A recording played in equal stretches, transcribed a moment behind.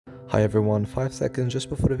Hi everyone, 5 seconds just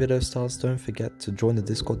before the video starts. Don't forget to join the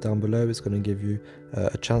Discord down below. It's going to give you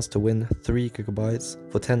a chance to win 3 GB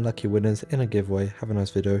for 10 lucky winners in a giveaway. Have a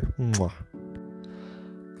nice video. Mwah.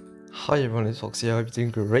 Hi everyone, it's Foxy. I hope you're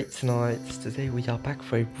doing great tonight. Today we are back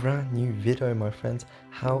for a brand new video, my friends.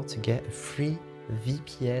 How to get a free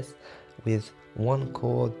VPS with 1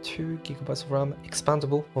 core, 2 GB of RAM,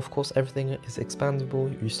 expandable. Of course, everything is expandable.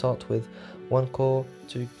 You start with 1 core,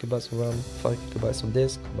 2 GB of RAM, 5 GB of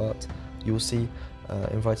disk, but you will see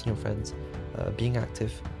inviting your friends, being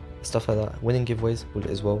active, stuff like that. Winning giveaways will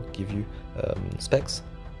as well give you specs.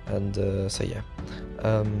 And so yeah,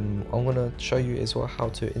 I'm gonna show you as well how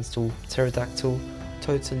to install PTERODACTYL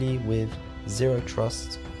totally with zero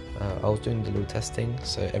trust. I was doing the little testing,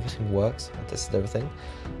 so everything works. I tested everything,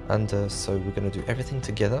 and so we're gonna do everything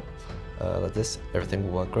together like this. Everything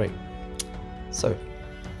will work great. So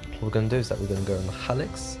what we're gonna do is that we're gonna go on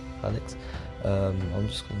Halex. I'm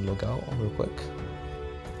just gonna log out real quick.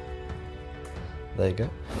 There you go.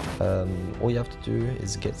 All you have to do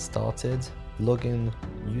is get started, log in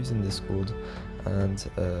using Discord, and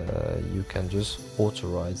you can just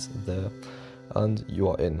authorize there, and you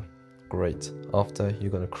are in. Great. After,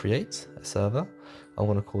 you're going to create a server. I'm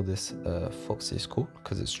going to call this Foxy School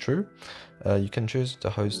because it's true. You can choose to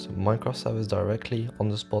host Minecraft servers directly on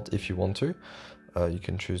the spot if you want to. You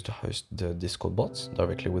can choose to host the Discord bots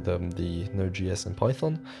directly with the Node.js and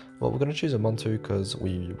Python. But we're going to choose Ubuntu because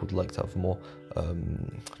we would like to have more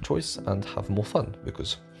choice and have more fun,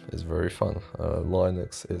 because it's very fun.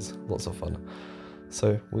 Linux is lots of fun.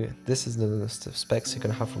 So this is the list of specs you're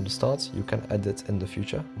going to have from the start. You can edit in the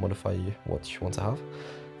future, modify what you want to have.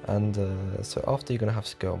 And so after, you're going to have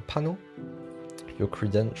to go on panel. Your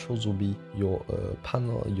credentials will be your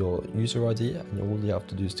panel, your user ID, and all you have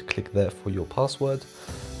to do is to click there for your password,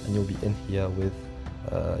 and you'll be in here with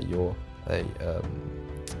your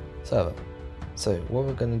server. So what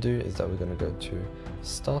we're going to do is that we're going to go to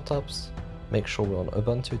startups, make sure we're on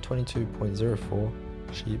Ubuntu 22.04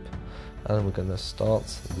 cheap, and we're going to start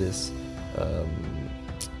this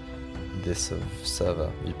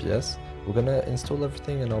server VPS. We're going to install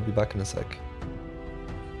everything, and I'll be back in a sec.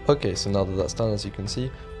 Okay, so now that that's done, as you can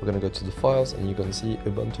see, we're going to go to the files, and you're going to see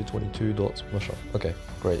Ubuntu 22.mashup. Okay,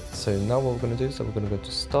 great. So now what we're going to do is that we're going to go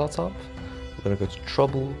to startup, we're going to go to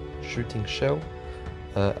troubleshooting shell,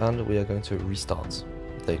 and we are going to restart.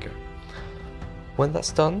 There you go. When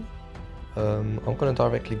that's done, I'm going to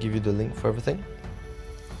directly give you the link for everything.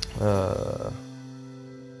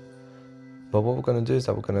 But what we're going to do is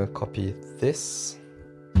that we're going to copy this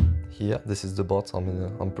here. This is the bot.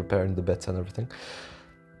 I'm preparing the beta and everything.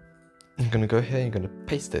 You're going to go here, you're going to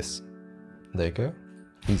paste this. There you go.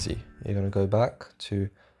 Easy. You're going to go back to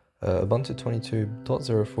Ubuntu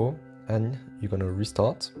 22.04, and you're going to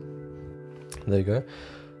restart. There you go.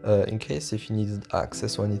 In case if you needed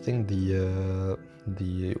access or anything,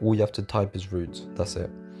 all you have to type is root. That's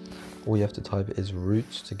it. All you have to type is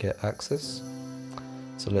root to get access.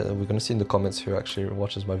 So we're going to see in the comments who actually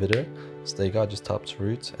watches my video. So there you go. I just tapped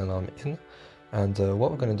root and I'm in. And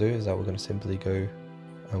what we're going to do is that we're going to simply go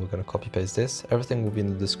and we're going to copy paste this. Everything will be in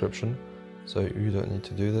the description, so you don't need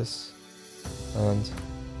to do this. And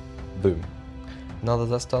boom. Now that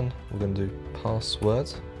that's done, we're going to do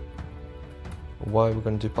password. Why we're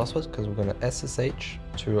going to do password? Because we're going to SSH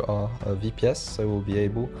to our VPS, so we'll be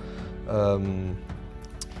able.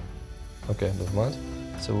 Okay, never mind.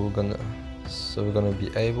 So we're gonna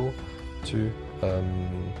be able to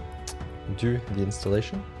do the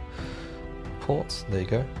installation. Port. There you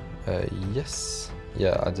go. Yes.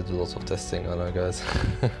 Yeah, I did a lot of testing. I know, guys.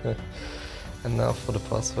 And now for the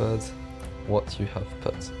password, what you have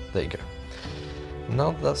put. There you go.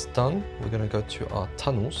 Now that's done, we're gonna go to our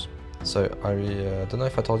tunnels. So I don't know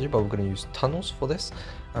if I told you, but we're going to use tunnels for this.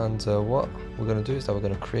 And what we're going to do is that we're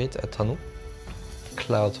going to create a tunnel.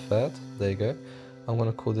 Cloudfed, there you go. I'm going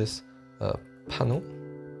to call this panel.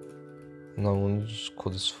 And I'm going to just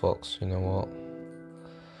call this Fox, you know what.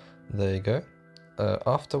 There you go.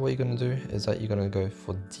 After, what you're going to do is that you're going to go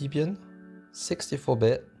for Debian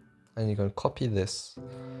 64-bit, and you're going to copy this.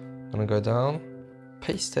 I'm going to go down,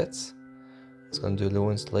 paste it. It's going to do a little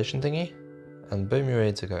installation thingy, and boom, you're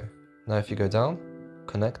ready to go. Now if you go down,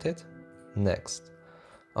 connect it, next.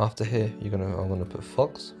 After here, I'm gonna put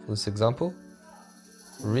Fox for this example.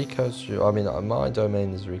 Rico, my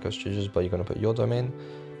domain is Rico Studios, but you're gonna put your domain,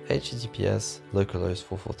 HTTPS localhost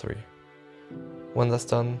 443. When that's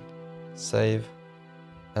done, save,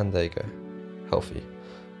 and there you go, healthy.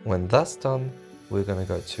 When that's done, we're gonna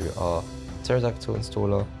go to our PTERODACTYL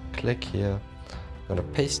installer, click here, I'm gonna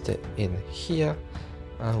paste it in here,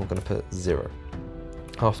 and we're gonna put 0.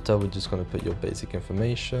 After, we're just going to put your basic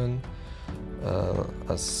information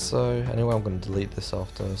as so. Anyway, I'm going to delete this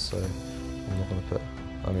after, so I'm not going to put,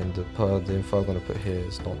 I mean the info I'm going to put here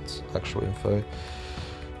is not actual info.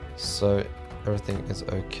 So everything is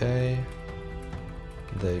okay.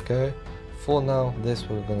 There you go. For now, this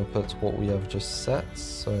we're going to put what we have just set.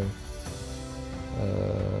 So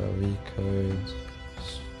recode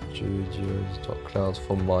studios.cloud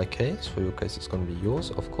for my case. For your case, it's going to be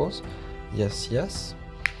yours, of course. Yes, yes.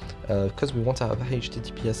 Because we want to have a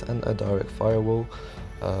HTTPS and a direct firewall.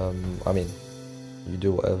 I mean, you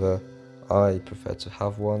do whatever. I prefer to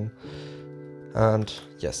have one. And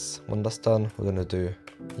yes, when that's done, we're going to do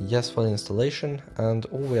yes for the installation, and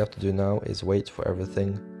all we have to do now is wait for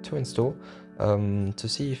everything to install. To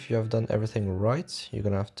see if you have done everything right, you're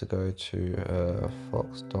going to have to go to you're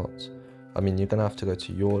going to have to go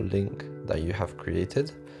to your link that you have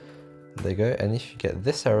created. There you go, and if you get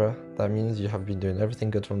this error, that means you have been doing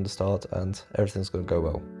everything good from the start and everything's going to go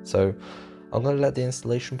well. So I'm going to let the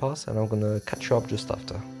installation pass and I'm going to catch you up just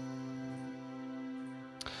after.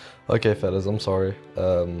 Okay fellas, I'm sorry,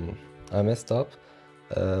 I messed up.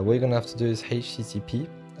 What you're going to have to do is HTTP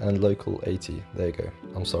and local 80, there you go,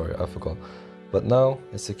 I'm sorry, I forgot. But now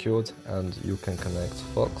it's secured and you can connect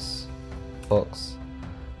Fox,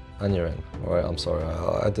 and you're in. Alright, I'm sorry,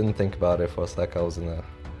 I didn't think about it for a sec, I was in a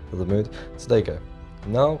little mood. So there you go.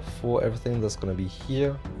 Now for everything that's going to be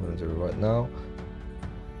here, I'm going to do it right now.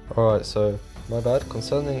 Alright, so my bad,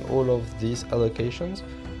 concerning all of these allocations,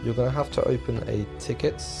 you're going to have to open a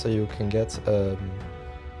ticket so you can get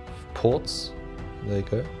ports. There you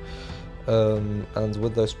go. And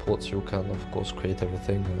with those ports you can of course create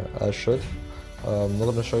everything as should. I'm not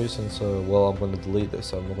going to show you since, well, I'm going to delete this,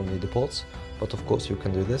 so I'm not going to need the ports, but of course you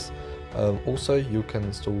can do this. Also, you can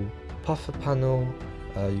install Puffer panel,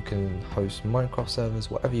 you can host Minecraft servers,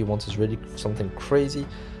 whatever you want is really something crazy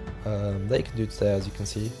that you can do today, as you can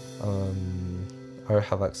see. I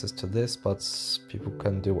have access to this, but people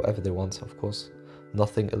can do whatever they want, of course.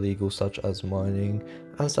 Nothing illegal such as mining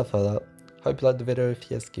and stuff like that. Hope you liked the video. If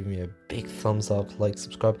yes, give me a big thumbs up, like,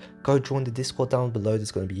 subscribe. Go join the Discord down below.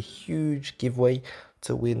 There's going to be a huge giveaway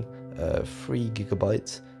to win 3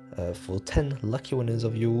 gigabytes for 10 lucky winners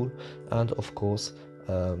of you all. And of course,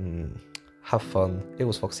 have fun. It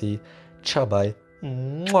was Foxy. Ciao, bye.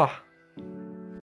 Mwah.